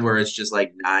one where it's just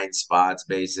like 9 spots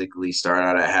basically. Start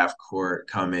out at half court,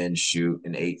 come in, shoot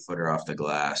an 8-footer off the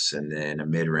glass, and then a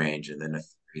mid range, and then a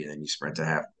three, and then you sprint to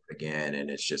half court again, and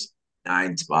it's just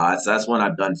 9 spots. That's one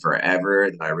I've done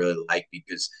forever that I really like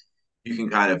because you can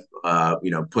kind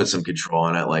of put some control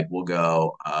on it. Like we'll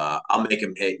go, I'll make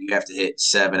them hit. You have to hit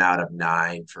 7 out of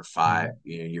 9 for five.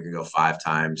 Mhm. You can go 5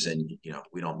 times, and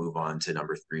we don't move on to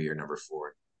number 3 or number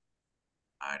 4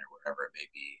 or whatever it may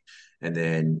be. And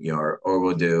then, or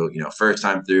we'll do, first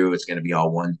time through, it's going to be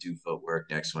all 1-2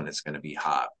 footwork. Next one, it's going to be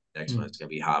hop. Next one, Mhm. it's going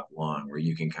to be hop long, where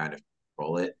you can kind of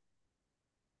control it.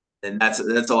 And that's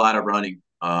a lot of running.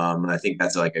 And I think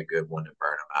that's like a good one to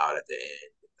burn them out at the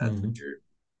end. If that's what Mhm. your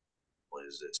what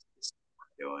is this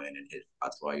go in and hit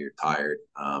shots while you're tired.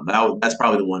 That's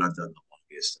probably the one I've done the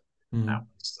longest. That Mhm. one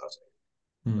stuff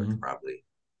like Mhm. probably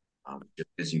just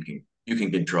because you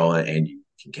can control it and you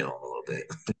can kill them a little bit.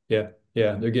 Yeah,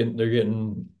 yeah, they're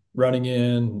getting running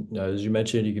in. As you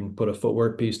mentioned, you can put a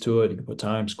footwork piece to it. You can put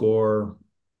time, score,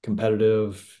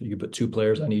 competitive. You can put two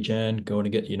players on each end going to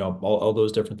get, all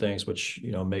those different things, which,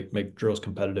 make drills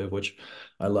competitive, which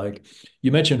I like.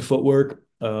 You mentioned footwork,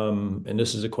 and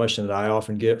this is a question that I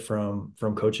often get from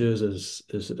coaches is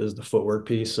the footwork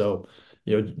piece. So,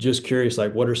 just curious,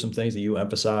 like, what are some things that you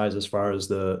emphasize as far as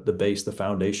the base, the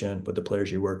foundation with the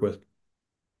players you work with?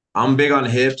 I'm big on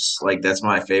hips. Like that's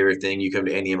my favorite thing. You come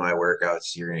to any of my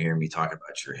workouts, you're gonna hear me talk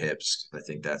about your hips. I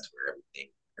think that's where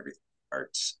everything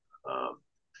starts. Um,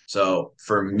 so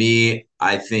for me,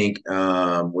 I think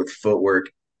with footwork,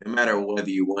 no matter whether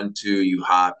you 1-2, you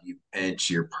hop, you pinch,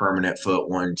 your permanent foot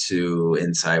 1-2,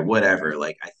 inside, whatever.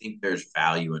 Like I think there's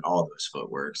value in all those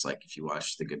footworks. Like if you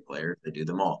watch the good players, they do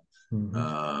them all. Mhm.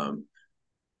 Um,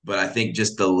 but I think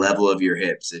just the level of your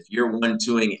hips. If you're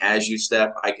 1-2ing as you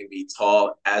step, I can be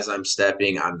tall as I'm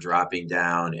stepping. I'm dropping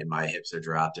down, and my hips are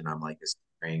dropped, and I'm like a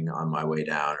spring on my way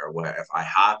down. Or what? If I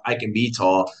hop, I can be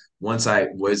tall. Once I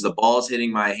was the ball's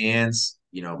hitting my hands,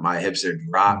 my hips are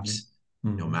dropped,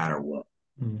 Mhm. no Mhm. matter what.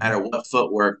 No Mhm. matter what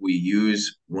footwork we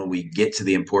use when we get to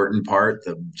the important part,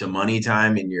 the money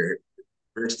time, and your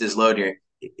first is low,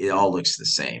 it all looks the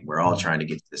same. We're all Mhm. trying to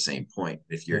get to the same point.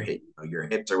 If you're Yeah. hit, your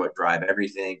hips are what drive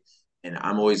everything. And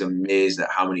I'm always amazed at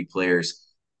how many players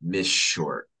miss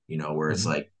short, where it's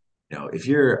Mhm. like, if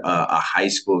you're a high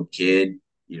school kid,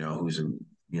 who's,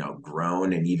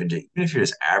 grown and even if you're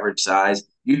just average size,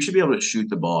 you should be able to shoot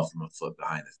the ball from a foot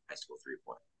behind the high school 3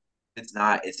 point. It's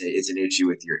not, it's an issue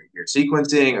with your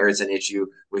sequencing or it's an issue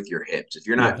with your hips. If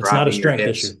you're Yeah, not it's not a dropping your strength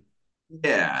issue. hips,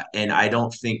 yeah, and I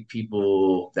don't think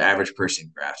the average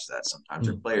person grasps that sometimes,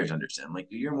 or Mm. players understand. Like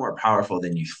you're more powerful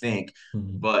than you think,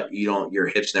 Mhm. but your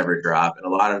hips never drop, and a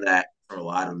lot of that for a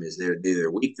lot of them is they're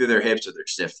either weak through their hips or they're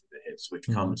stiff through the hips, which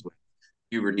Mhm. comes with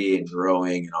puberty and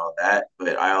growing and all that.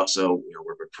 But I also,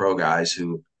 work with pro guys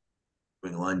who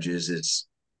doing lunges is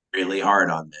really hard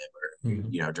on them, or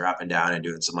Mhm. dropping down and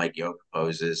doing some like yoga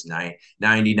poses,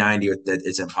 90, that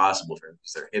it's impossible for them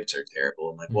because their hips are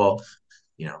terrible. I'm like, well, Mhm.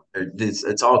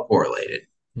 it's all correlated.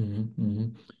 Mhm.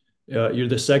 Mhm. You're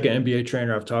the second NBA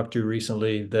trainer I've talked to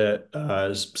recently that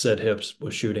has said hips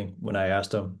was shooting when I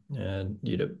asked him, and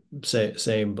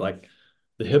same like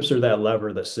the hips are that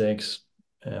lever that sinks,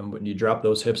 and when you drop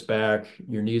those hips back,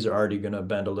 your knees are already going to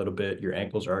bend a little bit, your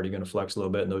ankles are already going to flex a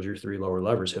little bit, and those are your three lower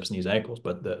levers: hips, knees, ankles.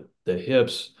 But the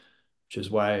hips, which is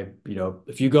why,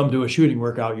 if you come to a shooting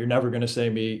workout, you're never going to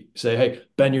say, hey,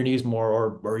 bend your knees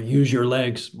more or use your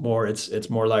legs more. It's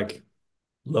more like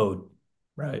load,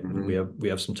 right? We Mm-hmm. have we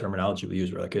have some terminology we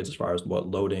use with our kids as far as what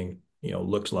loading,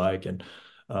 looks like. And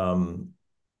um,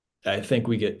 I think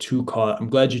we get too caught. I'm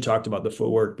glad you talked about the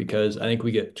footwork because I think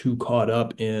we get too caught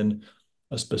up in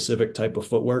a specific type of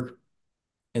footwork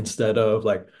instead of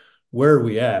like, where are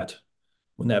we at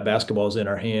when that basketball is in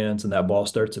our hands and that ball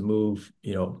starts to move,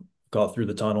 call it through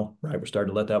the tunnel, right? We're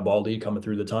starting to let that ball lead coming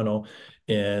through the tunnel.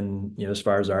 And, as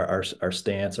far as our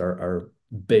stance, our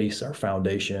base, our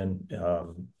foundation,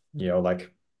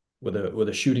 like with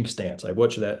a shooting stance, like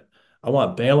what should that, I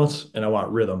want balance and I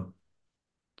want rhythm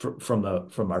from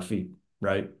our feet,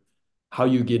 right? How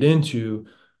you get into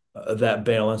that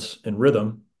balance and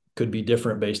rhythm could be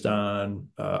different based on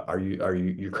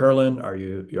you curling? Are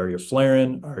you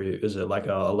flaring? Is it like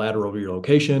a lateral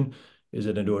relocation? Is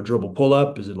it into a dribble pull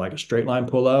up? Is it like a straight line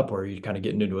pull up? Or are you kind of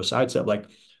getting into a side step? Like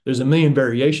there's a million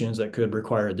variations that could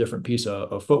require a different piece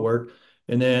of footwork.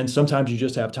 And then sometimes you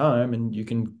just have time and you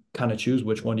can kind of choose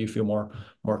which one you feel more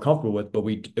comfortable with. But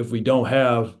if we don't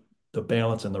have the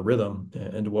balance and the rhythm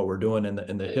into what we're doing,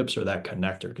 and the hips are that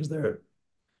connector because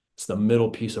it's the middle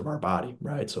piece of our body,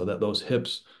 right? So that those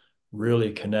hips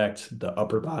really connect the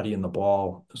upper body and the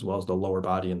ball as well as the lower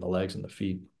body and the legs and the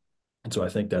feet. And so I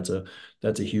think that's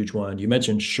a huge one. You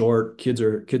mentioned short kids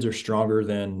are stronger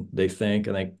than they think.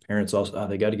 I think parents also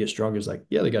they got to get stronger. It's like,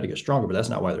 yeah, they got to get stronger, but that's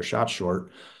not why they're shot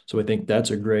short. So I think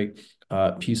that's a great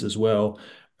piece as well.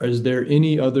 Is there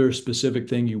any other specific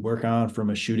thing you work on from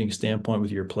a shooting standpoint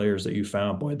with your players that you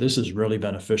found, boy, this is really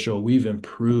beneficial. We've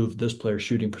improved this player's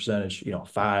shooting percentage,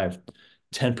 5,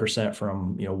 10%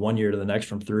 from, one year to the next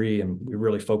from three, and we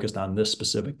really focused on this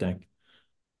specific thing.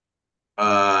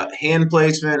 Hand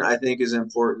placement, I think, is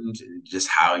important. Just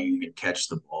how you can catch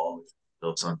the ball.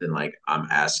 So something like I'm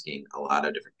asking a lot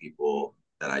of different people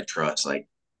that I trust, like,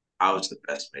 how is the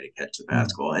best way to catch the Mm,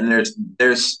 basketball? And there's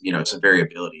some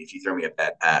variability. If you throw me a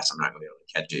bad pass, I'm not going to be able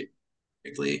to catch it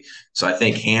quickly. So I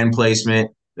think hand placement.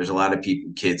 There's a lot of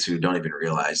kids who don't even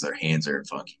realize their hands are in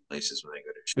funky places when they go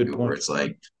to good shoot, where point. it's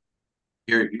like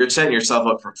you're setting yourself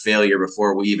up for failure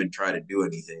before we even try to do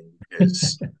anything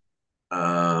because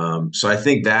so I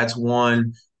think that's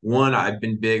one. One I've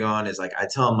been big on is like I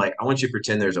tell them like I want you to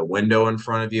pretend there's a window in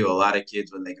front of you. A lot of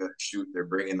kids when they go to shoot, they're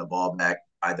bringing the ball back.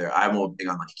 Either I'm more big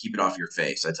on like keep it off your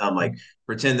face. I tell them like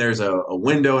pretend there's a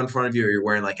window in front of you, or you're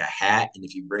wearing like a hat, and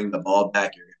if you bring the ball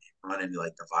back, you're gonna run into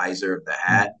like the visor of the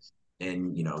hat,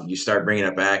 and you start bringing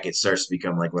it back, it starts to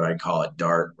become like what I call a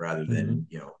dart rather Mm-hmm. than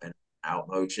an out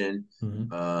motion.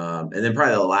 Mm-hmm. And then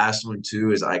probably the last one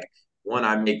too is like one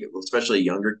I make, especially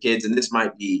younger kids, and this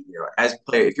might be, as a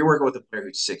player, if you're working with a player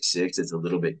who's 6'6", it's a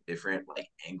little bit different, like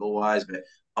angle wise, but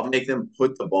I'll make them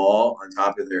put the ball on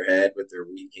top of their head with their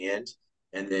weak hand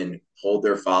and then hold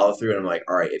their follow through. And I'm like,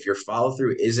 all right, if your follow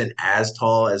through isn't as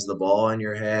tall as the ball on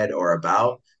your head or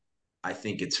about, I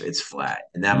think it's flat,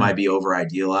 and that might Mm, be over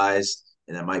idealized,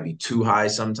 and that might be too high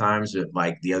sometimes. But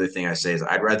like the other thing I say is,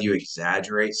 I'd rather you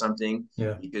exaggerate something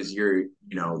yeah. because you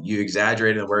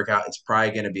exaggerate in the workout, it's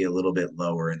probably going to be a little bit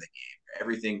lower in the game.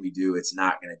 Everything we do, it's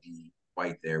not going to be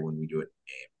quite there when we do it in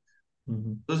the game.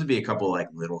 Mm-hmm. Those would be a couple like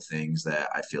little things that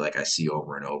I feel like I see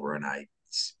over and over, and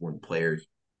when players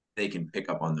they can pick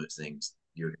up on those things,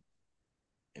 you're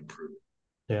improving.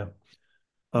 Yeah.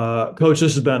 Coach,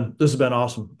 this has been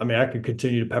awesome. I mean, I could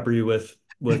continue to pepper you with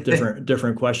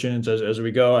different questions as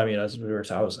we go. I mean, I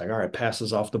was like, all right,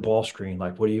 passes off the ball screen.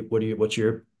 Like, what's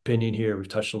your opinion here? We've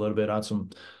touched a little bit on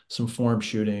some form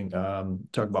shooting,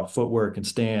 talk about footwork and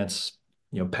stance,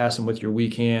 passing with your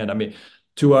weak hand. I mean,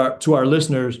 to our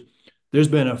listeners, there's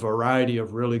been a variety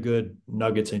of really good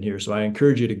nuggets in here. So I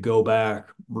encourage you to go back,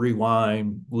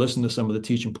 rewind, listen to some of the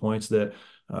teaching points that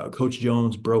Coach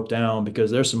Jones broke down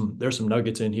because there's some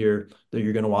nuggets in here that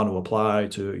you're going to want to apply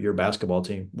to your basketball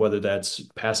team, whether that's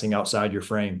passing outside your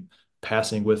frame,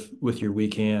 passing with your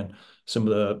weak hand, some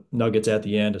of the nuggets at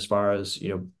the end as far as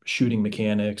shooting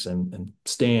mechanics and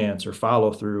stance or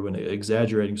follow through and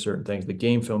exaggerating certain things, the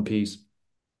game film piece.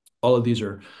 All of these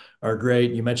are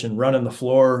great. You mentioned running the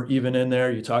floor even in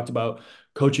there. You talked about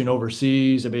coaching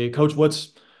overseas. I mean, coach,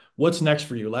 what's next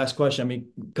for you? Last question. I mean,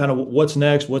 kind of what's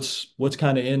next? What's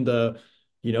kind of in the,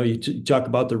 you talk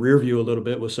about the rear view a little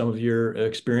bit with some of your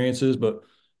experiences, but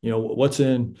what's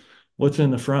in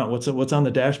the front? What's on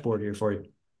the dashboard here for you?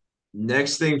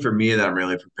 Next thing for me that I'm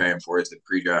really preparing for is the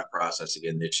pre-draft process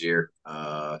again this year.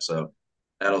 So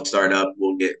that'll start up.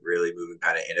 We'll get really moving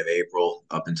kind of end of April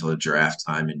up until the draft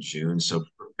time in June. So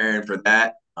preparing for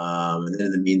that. And then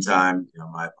in the meantime,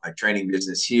 my training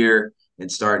business here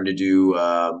and starting to do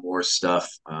more stuff.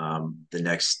 The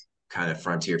next kind of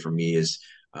frontier for me is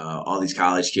all these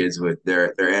college kids with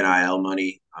their NIL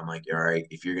money. I'm like, all right,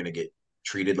 if you're gonna get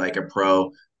treated like a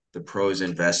pro, the pros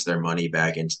invest their money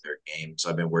back into their game. So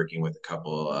I've been working with a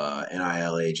couple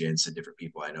NIL agents and different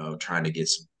people I know trying to get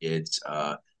some kids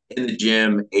in the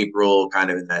gym. April,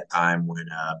 kind of in that time when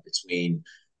between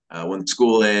when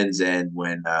school ends and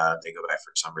when they go back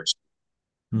for summer.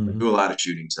 I do a Hmm. lot of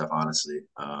shooting stuff, honestly.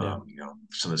 Yeah.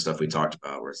 Some of the stuff we talked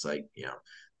about, where it's like,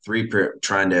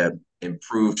 trying to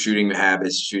improve shooting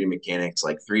habits, shooting mechanics.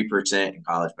 Like 3% in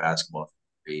college basketball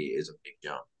three is a big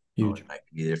jump. And Huge. that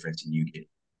can be the difference in you get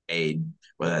paid,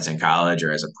 whether that's in college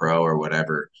or as a pro or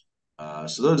whatever.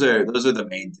 So those are the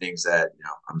main things that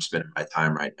I'm spending my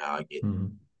time right now getting Hmm.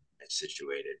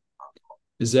 situated.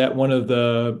 Is that one of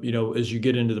the, as you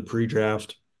get into the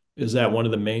pre-draft, is that one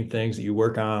of the main things that you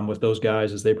work on with those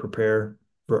guys as they prepare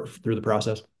through the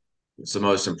process? It's the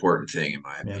most important thing, in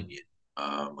my Yeah. opinion.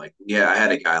 Yeah, I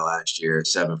had a guy last year, a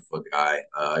 7 foot guy,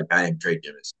 a guy named Trey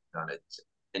Divis on a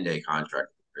 10-day contract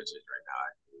with the Grizzlies right now,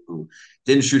 who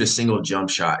didn't shoot a single jump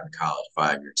shot in college.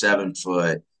 5 years, 7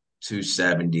 foot,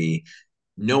 270.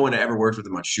 No one ever worked with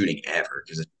him on shooting ever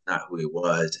because it's not who he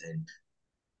was. And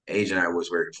agent I was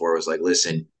working for was like,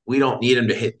 listen, we don't need him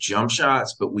to hit jump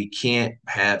shots, but we can't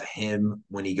have him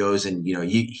when he goes and,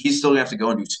 he's still gonna have to go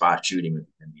and do spot shooting with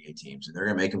the NBA teams, and they're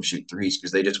gonna make him shoot threes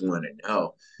because they just want to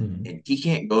know. Mhm. And he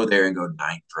can't go there and go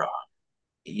 9 pro.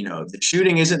 The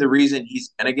shooting isn't the reason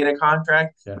he's gonna get a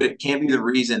contract, Yeah. but it can't be the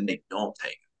reason they don't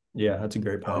take Yeah, that's a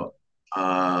great him. point.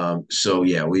 So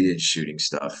yeah, we did shooting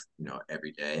stuff,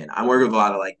 every day. And I'm working with a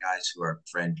lot of like guys who are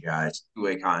friend guys,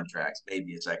 2-way contracts,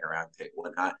 maybe a second round pick,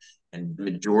 whatnot. And the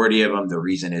majority of them, the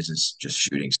reason is just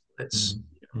shooting splits.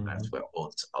 Mhm. That's Mhm. what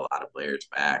holds a lot of players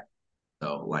back.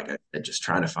 So like I said, just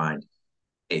trying to find,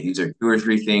 hey, these are 2 or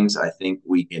 3 things I think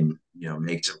we can,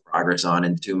 make some progress on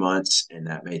in 2 months. And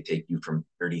that may take you from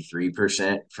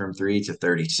 33% from three to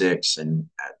 36. And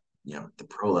at, the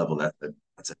pro level,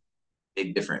 that's a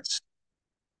big difference.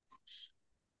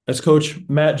 That's Coach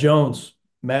Matt Jones,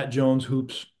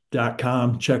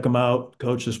 mattjoneshoops.com. Check him out.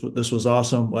 Coach, this was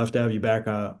awesome. We'll have to have you back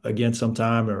again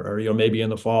sometime or maybe in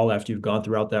the fall after you've gone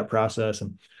throughout that process,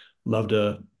 and love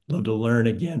to learn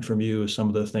again from you. Some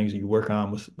of the things that you work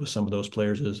on with some of those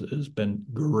players has been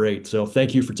great. So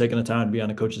thank you for taking the time to be on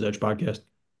the Coach's Edge podcast.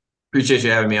 Appreciate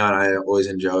you having me on. I always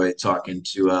enjoy talking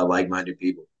to like-minded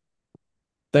people.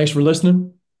 Thanks for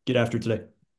listening. Get after today.